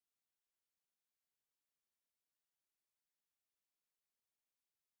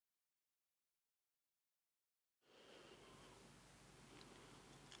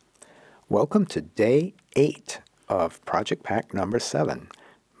Welcome to Day 8 of Project Pack number 7.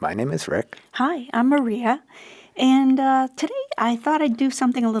 My name is Rick. Hi, I'm Maria, and today I thought I'd do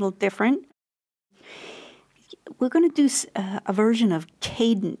something a little different. We're going to do a version of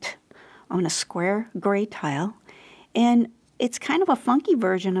cadent on a square gray tile, and it's kind of a funky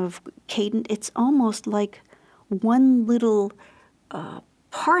version of cadent. It's almost like one little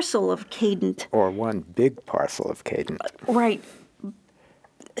parcel of cadent. Or one big parcel of cadent. Right.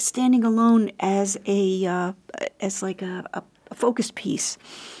 Standing alone as a focus piece.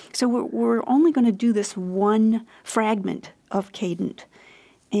 So we're only going to do this one fragment of cadent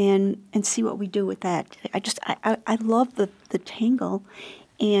and see what we do with that. I love the tangle,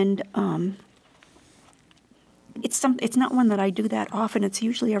 and it's not one that I do that often. It's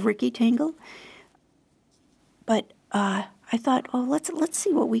usually a Ricky tangle, but I thought, oh, let's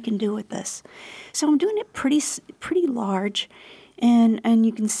see what we can do with this. So I'm doing it pretty large. And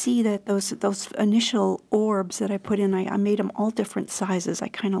you can see that those initial orbs that I put in, I made them all different sizes. I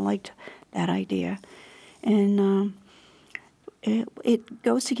kind of liked that idea, and it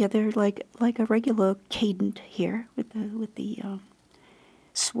goes together like a regular cadent here with the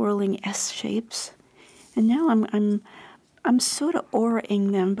swirling S shapes. And now I'm sort of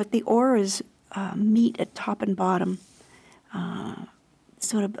auraing them, but the auras meet at top and bottom,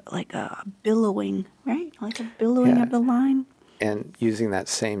 sort of like a billowing, right? Like a billowing of the line. And using that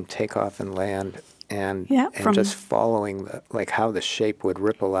same takeoff and land and just following how the shape would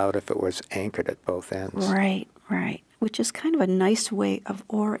ripple out if it was anchored at both ends. Right. Which is kind of a nice way of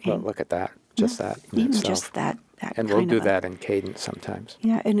auraing. Well, look at that. Just that in Even itself. just that and we'll do that in cadence sometimes.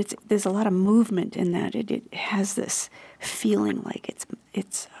 Yeah, and there's a lot of movement in that. It has this feeling like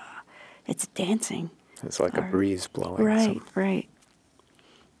it's dancing. It's like a breeze blowing. Right.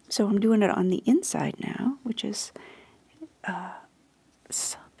 So I'm doing it on the inside now, which is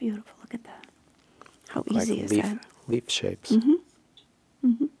so beautiful. Look at that. How easy is that? Leaf shapes.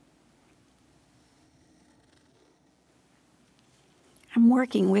 I'm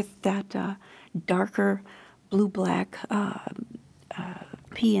working with that darker blue-black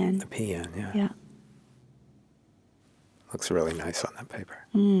PN. The PN, yeah. Yeah. Looks really nice on that paper.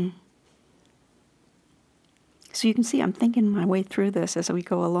 So you can see I'm thinking my way through this as we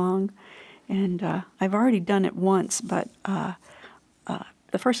go along. And I've already done it once, but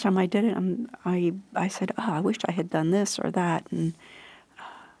the first time I did it, I said, I wish I had done this or that. And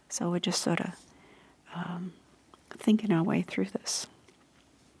so we're just sort of thinking our way through this,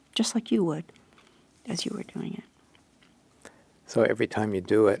 just like you would as you were doing it. So every time you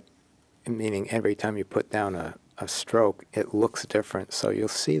do it, meaning every time you put down a stroke, it looks different. So you'll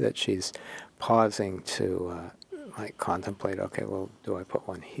see that she's pausing to contemplate, okay, well, do I put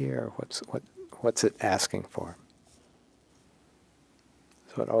one here? What's it asking for?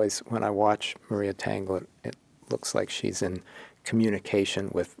 So it always, when I watch Maria tangle, it looks like she's in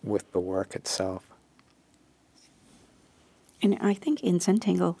communication with the work itself. And I think in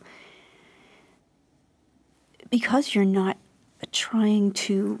Zentangle, because you're not trying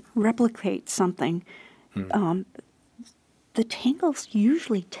to replicate something, the tangles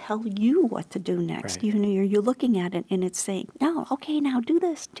usually tell you what to do next. Right. You're looking at it and it's saying, no, okay, now do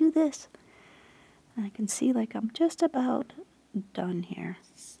this. And I can see I'm just about done here.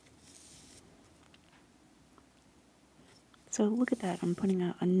 So look at that. I'm putting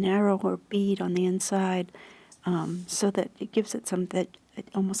a narrower bead on the inside so that it gives it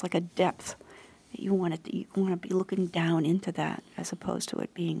almost like a depth that you want to be looking down into that as opposed to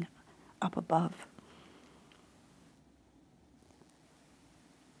it being up above.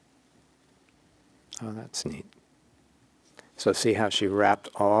 Oh, that's neat. So see how she wrapped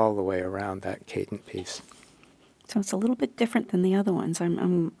all the way around that cadent piece. So it's a little bit different than the other ones.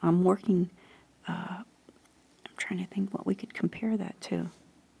 I'm working. I'm trying to think what we could compare that to.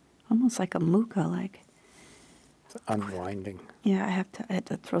 Almost like a muka, like. It's unwinding. Yeah, I had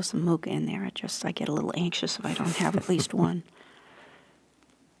to throw some muka in there. I get a little anxious if I don't have at least one.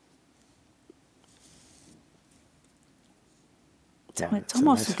 So Yeah, it's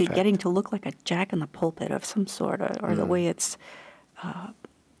almost nice getting to look like a jack in the pulpit of some sort, or the way it's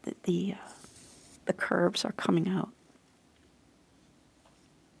the curves are coming out.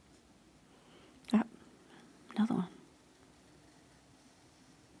 Another one.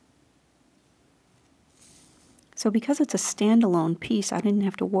 So because it's a standalone piece, I didn't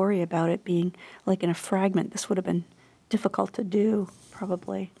have to worry about it being like in a fragment. This would have been difficult to do,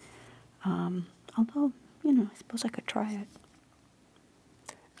 probably. Although, I suppose I could try it.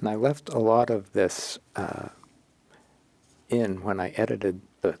 And I left a lot of this in when I edited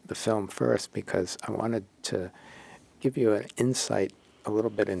the film first because I wanted to give you an insight a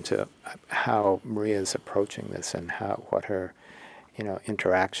little bit into how Maria's approaching this and what her,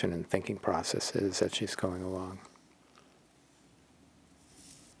 interaction and thinking process is as she's going along,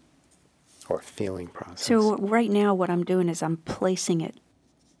 or feeling process. So right now what I'm doing is I'm placing it,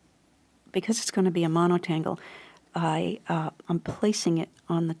 because it's going to be a monotangle, I'm placing it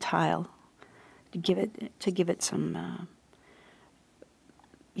on the tile to give it some,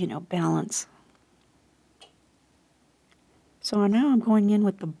 balance. So now I'm going in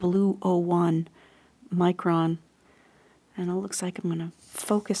with the blue 01 micron, and it looks like I'm going to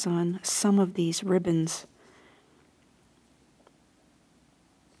focus on some of these ribbons.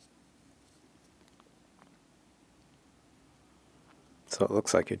 So it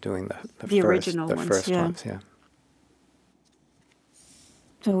looks like you're doing The original ones, first yeah. ones, yeah.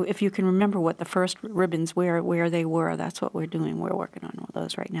 So if you can remember what the first ribbons, where they were, that's what we're doing. We're working on all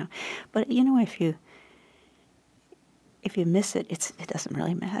those right now. But if you miss it, it doesn't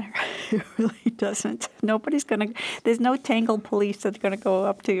really matter. It really doesn't. There's no Tangle police that's gonna go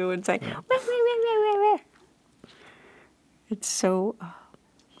up to you and say, Yeah. "Wah, wah, wah, wah, wah." It's so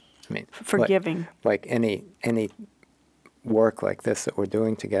forgiving. Like any work like this that we're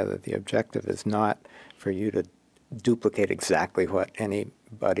doing together, the objective is not for you to duplicate exactly what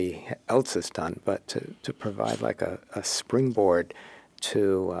anybody else has done, but to provide like a springboard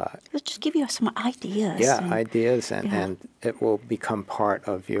to Let's just give you some ideas. ideas, and, yeah. and it will become part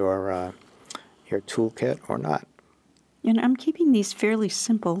of your toolkit or not. And I'm keeping these fairly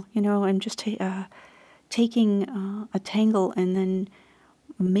simple. I'm just taking a tangle and then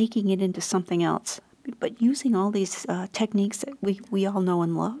making it into something else. But using all these techniques that we all know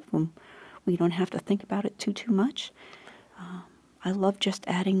and love, we don't have to think about it too much. I love just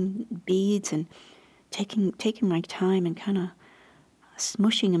adding beads and taking my time and kind of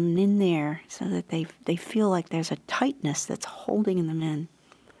smushing them in there so that they feel like there's a tightness that's holding them in.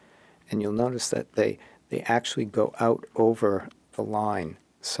 And you'll notice that they actually go out over the line.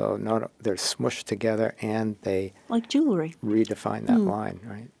 So they're smushed together, and they Like jewelry. redefine that line,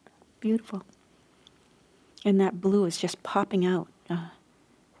 right? Beautiful. And that blue is just popping out.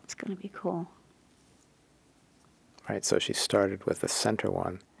 It's going to be cool. Right, so she started with the center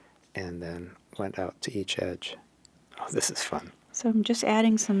one and then went out to each edge. Oh, this is fun. So I'm just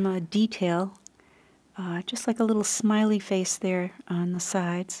adding some detail, just like a little smiley face there on the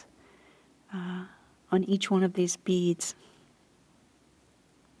sides, on each one of these beads.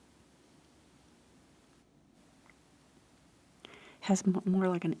 Has more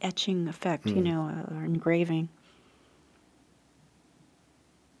like an etching effect, or engraving.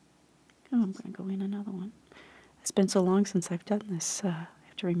 Oh, I'm going to go in another one. It's been so long since I've done this. I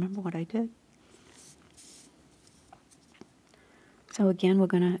have to remember what I did. So again, we're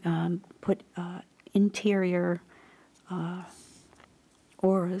going to put interior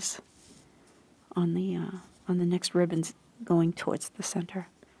auras on the next ribbons going towards the center.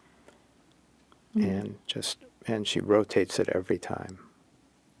 And she rotates it every time.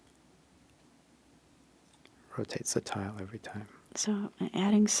 Rotates the tile every time. So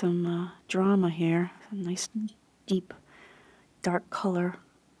adding some drama here, some nice deep dark color.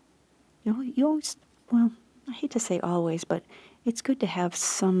 You always, well, I hate to say always, but it's good to have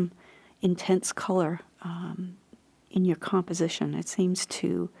some intense color in your composition. It seems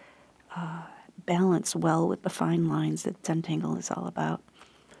to balance well with the fine lines that Zentangle is all about.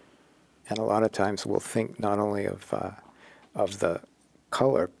 And a lot of times we'll think not only of the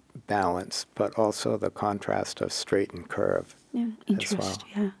color balance, but also the contrast of straight and curve as well.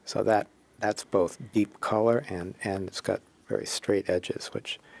 Yeah. So that's both deep color and it's got very straight edges,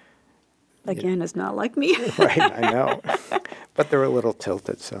 which Again, is not like me. right, I know. But they're a little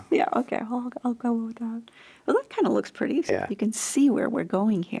tilted, so. Yeah, okay, I'll go with that. Well, that kind of looks pretty. So Yeah. you can see where we're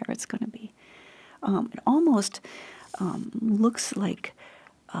going here. It's going to be, it almost looks like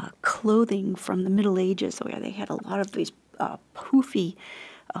clothing from the Middle Ages, where they had a lot of these poofy,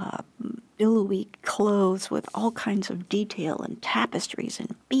 billowy clothes with all kinds of detail and tapestries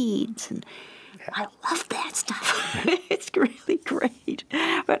and beads, and I love that stuff. It's really great.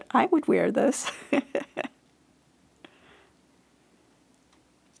 But I would wear this.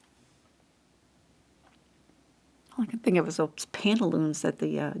 All I can think of is those pantaloons that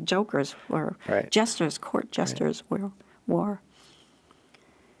the jokers or jesters, court jesters wore.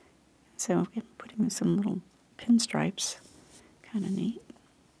 So I'm putting some little pinstripes, kind of neat.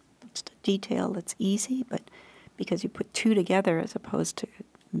 It's a detail that's easy, but because you put two together as opposed to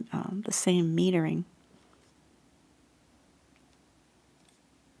the same metering.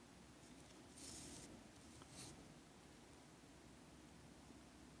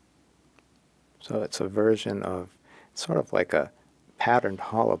 So it's a version of sort of like a patterned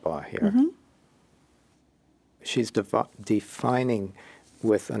hollow bar here. She's defining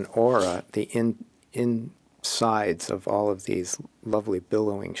with an aura the insides of all of these lovely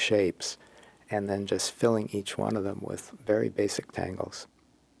billowing shapes, and then just filling each one of them with very basic tangles.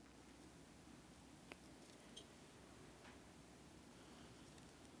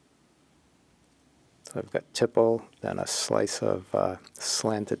 So I've got tipple, then a slice of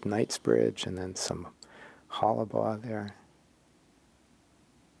slanted knightsbridge, and then some hollow bar there.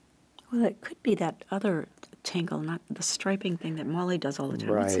 Well, it could be that other tangle, not the striping thing that Molly does all the time.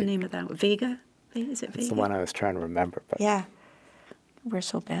 What's the Right. name of that? Vega? Is it That's Vega? the one I was trying to remember. But Yeah. We're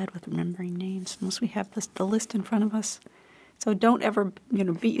so bad with remembering names unless we have the list in front of us. So don't ever,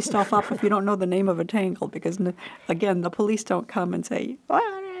 beat yourself up if you don't know the name of a tangle, because, again, the police don't come and say,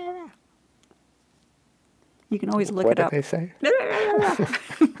 you can always look what it up. did they say?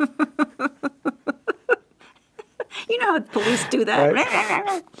 You know how police do that.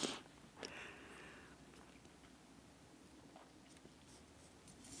 Right.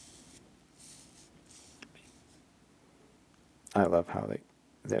 I love how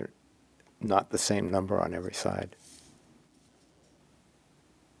they're not the same number on every side.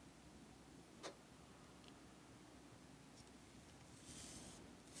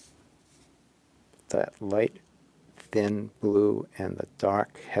 That light, thin blue and the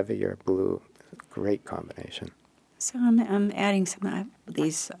dark, heavier blue, great combination. So I'm adding some of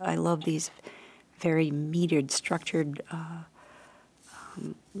these. I love these very metered, structured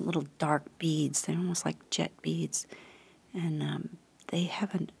little dark beads. They're almost like jet beads, and they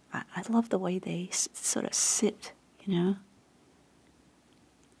haven't. I love the way they sort of sit, And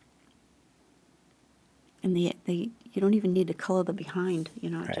you don't even need to color the behind,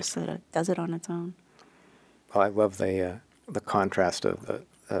 It Right. just sort of does it on its own. Well, I love the contrast of the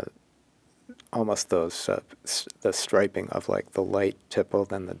almost those the striping of like the light tipple,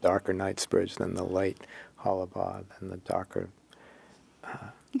 then the darker knightsbridge, then the light hollow bar, then the darker.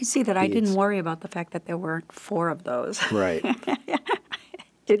 You can see that I didn't beads. worry about the fact that there weren't 4 of those. Right.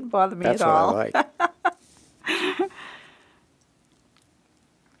 Didn't bother me That's at what all. I like.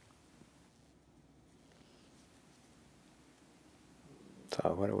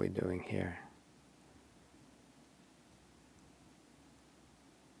 So what are we doing here?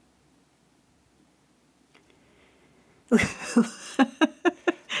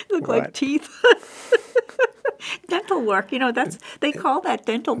 Look like What? teeth. Dental work, they call that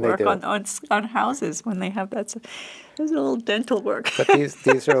dental They work do. on houses when they have that. There's a little dental work. But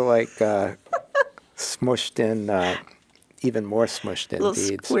these are like smushed in, even more smushed in Little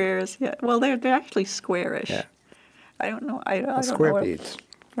beads. squares. Yeah. Well, they're actually squarish. Yeah. I don't know. I don't Square know what- beads.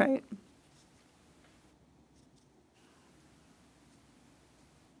 Right.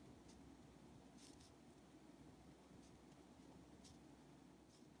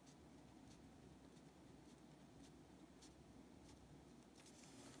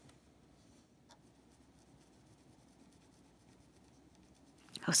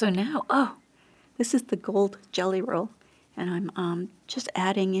 Oh, so now, this is the gold jelly roll, and I'm just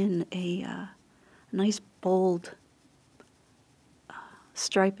adding in a nice bold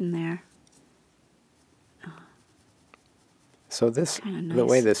stripe in there. So this, Kinda the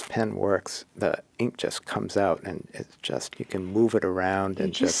way nice. this pen works, the ink just comes out, and it's just, you can move it around You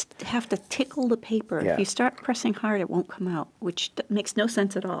and just have to tickle the paper. Yeah. If you start pressing hard, it won't come out, which makes no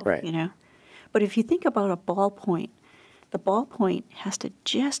sense at all, Right. But if you think about a ballpoint, the ballpoint has to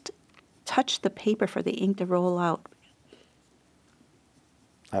just touch the paper for the ink to roll out.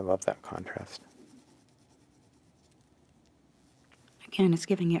 I love that contrast. Again, it's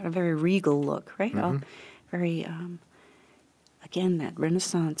giving it a very regal look, right? Very, again, that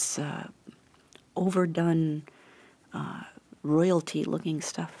Renaissance, overdone, royalty-looking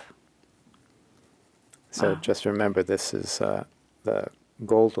stuff. So Wow. just remember, this is the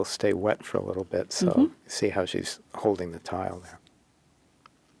gold will stay wet for a little bit. So see how she's holding the tile there.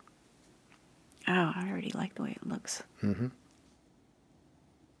 Oh, I already like the way it looks. Mm-hmm.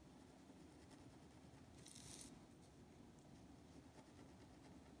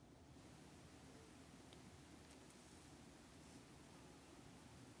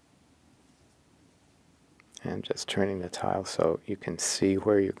 And just turning the tile so you can see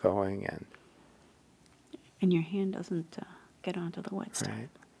where you're going and And your hand doesn't get onto the wet stuff. right.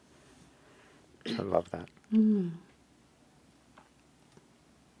 I love that.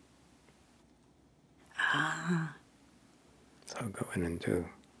 So go in and do.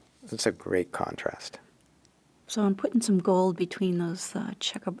 It's a great contrast. So I'm putting some gold between those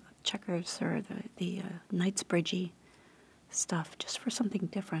checkers or the knightsbridgey stuff, just for something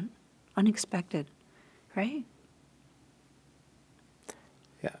different, unexpected, right?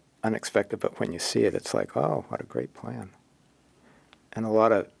 unexpected, but when you see it, it's like, oh, what a great plan. And a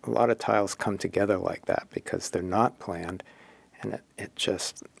lot of tiles come together like that because they're not planned, and it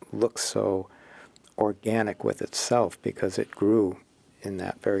just looks so organic with itself because it grew in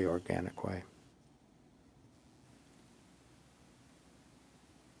that very organic way.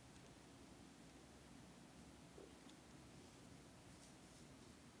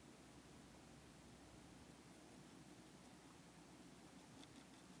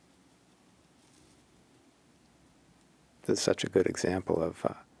 This is such a good example of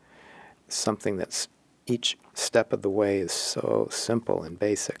something that's each step of the way is so simple and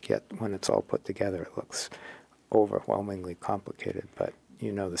basic, yet when it's all put together, it looks overwhelmingly complicated, but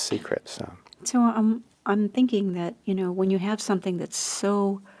you know the secret. So I'm thinking that, when you have something that's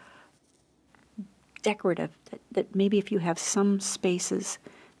so decorative, that maybe if you have some spaces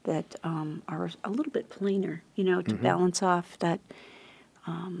that are a little bit plainer, to balance off that,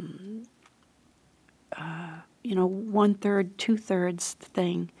 1/3, 2/3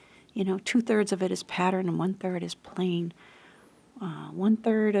 thing. 2/3 of it is pattern and 1/3 is plain.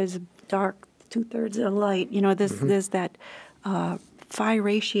 1/3 is dark, 2/3 are light. There's that phi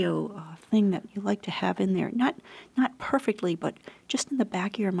ratio thing that you like to have in there. Not perfectly, but just in the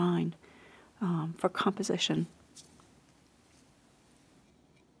back of your mind for composition.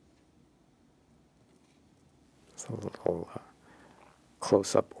 It's a little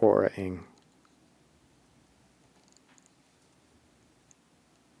close-up aura-ing.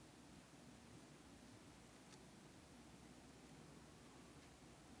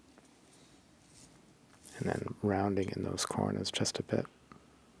 And then rounding in those corners just a bit.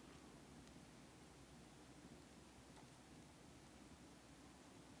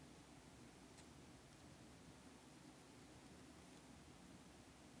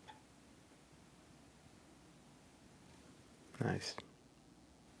 Nice.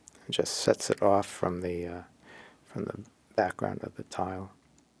 It just sets it off from the background of the tile.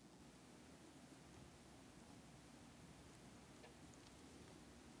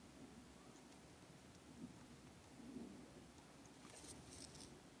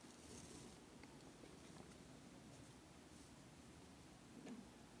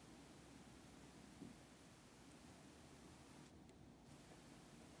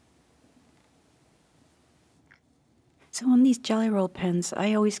 So on these Jelly Roll pens,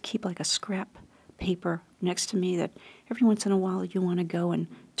 I always keep like a scrap paper next to me that every once in a while you want to go and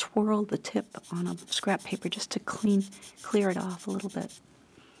twirl the tip on a scrap paper just to clear it off a little bit.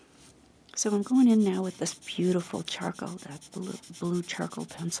 So I'm going in now with this beautiful charcoal, that blue charcoal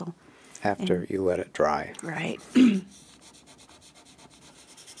pencil. After you let it dry. Right. And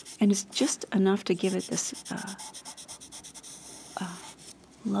it's just enough to give it this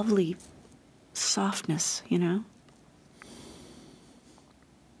lovely softness,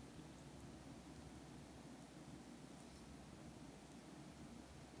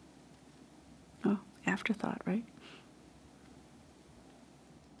 Oh, afterthought, right?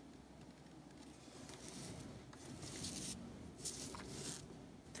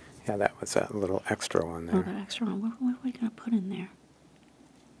 Yeah, that was that little extra one there. Oh, that extra one. What are we going to put in there?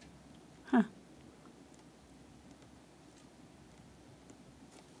 Huh.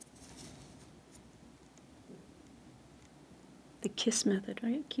 The KISS method,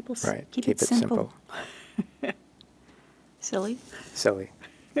 right? Keep it simple. Silly? Silly.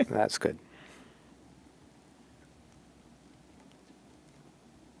 That's good.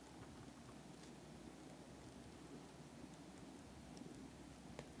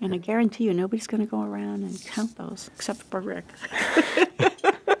 And I guarantee you nobody's going to go around and count those, except for Rick.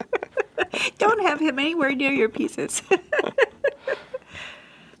 Don't have him anywhere near your pieces.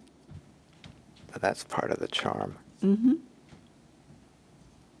 But that's part of the charm. Mm-hmm.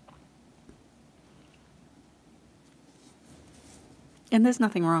 And there's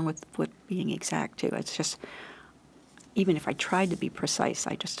nothing wrong with being exact, too. It's just, even if I tried to be precise,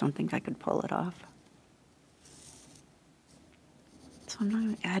 I just don't think I could pull it off. So I'm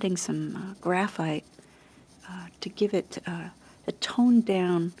now adding some graphite to give it, to tone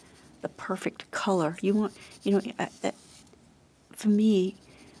down the perfect color. You want, for me,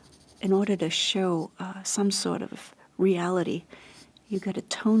 in order to show some sort of reality, you got to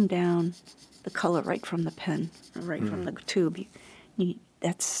tone down the color right from the pen, right from the tube.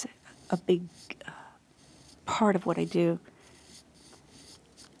 That's a big part of what I do.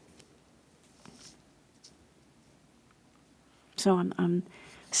 So I'm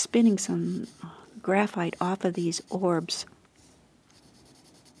spinning some graphite off of these orbs.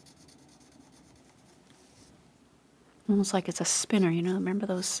 Almost like it's a spinner, remember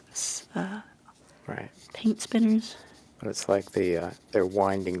those Right. paint spinners? But it's like they're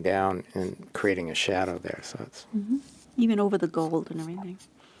winding down and creating a shadow there. So it's Even over the gold and everything.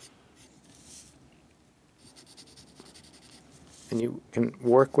 and you can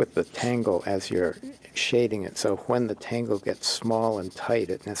work with the tangle as you're shading it. So when the tangle gets small and tight,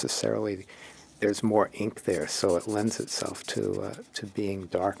 it necessarily there's more ink there, so it lends itself to being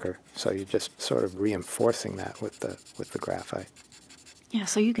darker. So you're just sort of reinforcing that with the graphite. Yeah,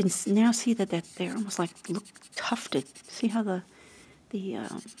 so you can now see that they're almost like look tufted. See how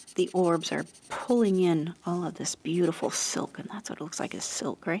the orbs are pulling in all of this beautiful silk, and that's what it looks like is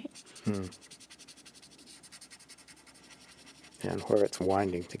silk, right? And where it's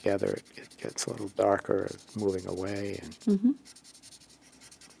winding together, it gets a little darker, moving away. And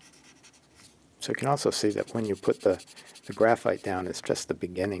so you can also see that when you put the graphite down, it's just the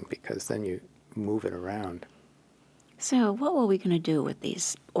beginning, because then you move it around. So what were we going to do with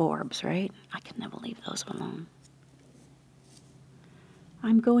these orbs, right? I can never leave those alone.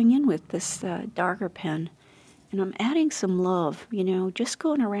 I'm going in with this darker pen, and I'm adding some love, you know, just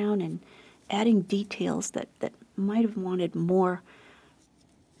going around and adding details that might have wanted more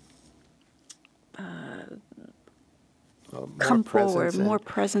come forward, more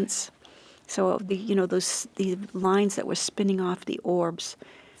presence. So the lines that were spinning off the orbs,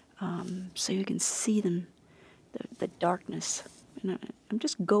 so you can see them, the darkness. And I'm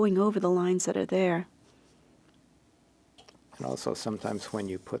just going over the lines that are there. And also sometimes when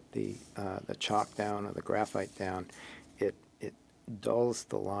you put the chalk down or the graphite down, it dulls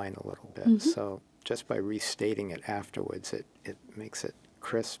the line a little bit. So just by restating it afterwards, it makes it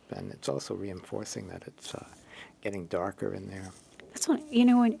crisp, and it's also reinforcing that it's getting darker in there. That's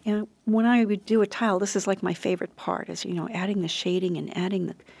when I would do a tile, this is like my favorite part, is, adding the shading and adding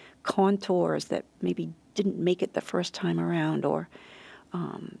the contours that maybe didn't make it the first time around, or,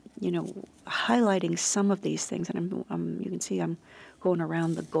 highlighting some of these things. And you can see I'm going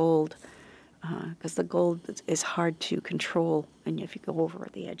around the gold, because the gold is hard to control. And if you go over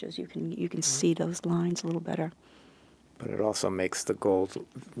the edges, you can see those lines a little better. But it also makes the gold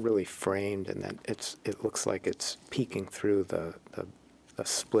really framed, and then it looks like it's peeking through the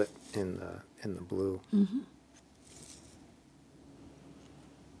split in the blue. Mm-hmm.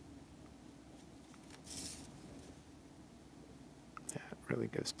 Yeah, it really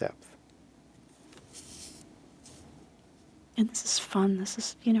gives depth. And this is fun. This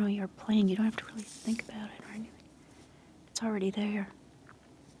is, you're playing. You don't have to really think about it or anything. It's already there.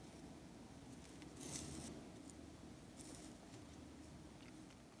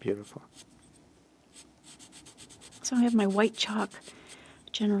 Beautiful. So I have my white chalk,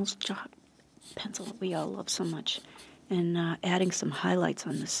 General's chalk pencil that we all love so much, and adding some highlights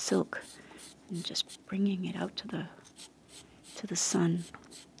on the silk, and just bringing it out to the sun.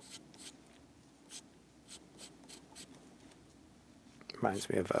 Reminds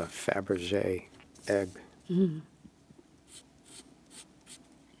me of a Fabergé egg. Mm.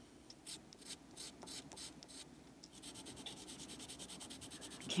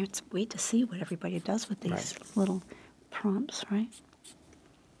 Can't wait to see what everybody does with these little prompts, right?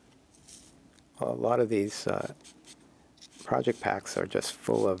 Well, a lot of these project packs are just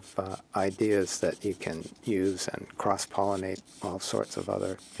full of ideas that you can use and cross-pollinate all sorts of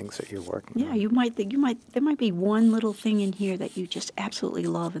other things that you're working on. Yeah, there might be one little thing in here that you just absolutely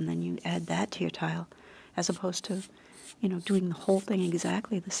love, and then you add that to your tile, as opposed to, doing the whole thing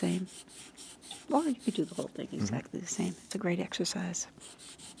exactly the same. Or you could do the whole thing exactly the same. It's a great exercise.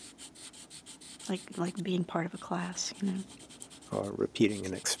 Like being part of a class, Or repeating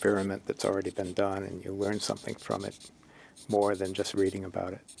an experiment that's already been done, and you learn something from it more than just reading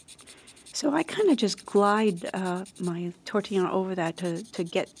about it. So I kind of just glide my tortillon over that to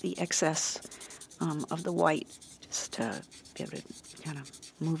get the excess of the white, just to be able to kind of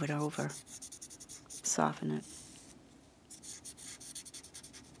move it over, soften it.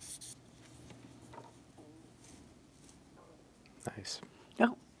 Nice.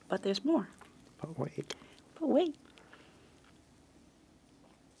 Oh, but there's more. But wait. But wait.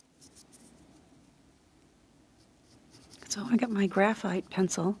 So I got my graphite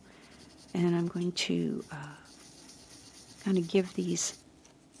pencil, and I'm going to kind of give these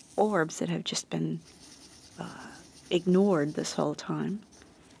orbs that have just been ignored this whole time,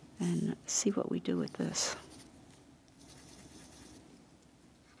 and see what we do with this.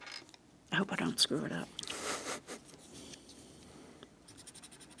 I hope I don't screw it up.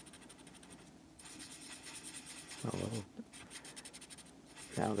 Oh,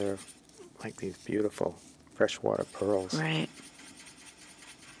 now they're like these beautiful freshwater pearls. Right.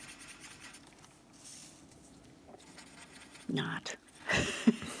 Not.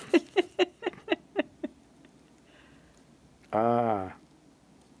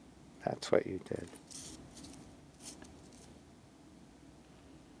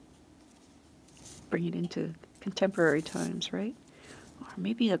 bring it into contemporary times, right? Or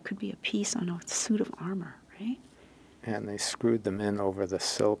maybe it could be a piece on a suit of armor, right? And they screwed them in over the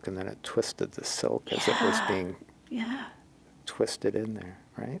silk, and then it twisted the silk as it was being twisted in there,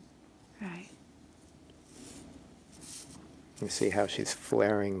 right? Right. You see how she's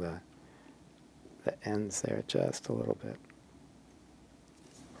flaring the ends there just a little bit.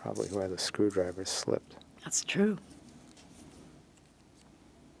 Probably where the screwdriver slipped. That's true.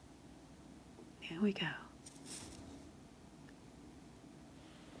 Here we go.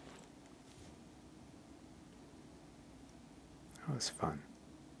 That was fun.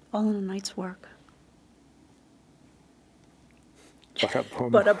 All in a night's work. Bada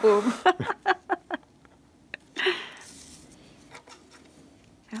boom. Bada boom.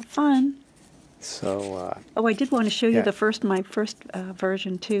 Have fun. So, Oh, I did want to show you yeah. my first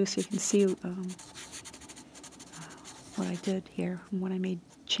version too, so you can see what I did here and what I made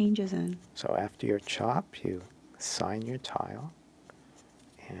changes in. So after your chop, you sign your tile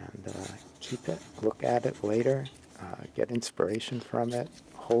and keep it, look at it later, get inspiration from it,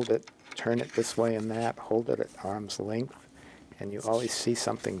 hold it, turn it this way and that, hold it at arm's length, and you always see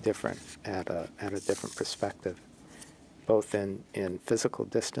something different at a different perspective, both in physical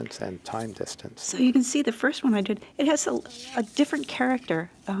distance and time distance. So you can see the first one I did, it has a different character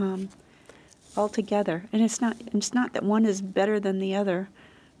altogether, and it's not that one is better than the other.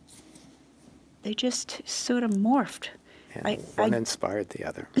 They just sort of morphed. And one inspired the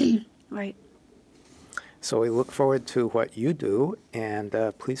other. Right. So we look forward to what you do, and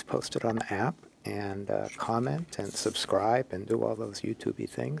please post it on the app, and comment and subscribe and do all those YouTube-y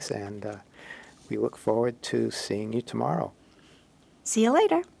things, and we look forward to seeing you tomorrow. See you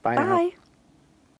later. Bye now. Bye.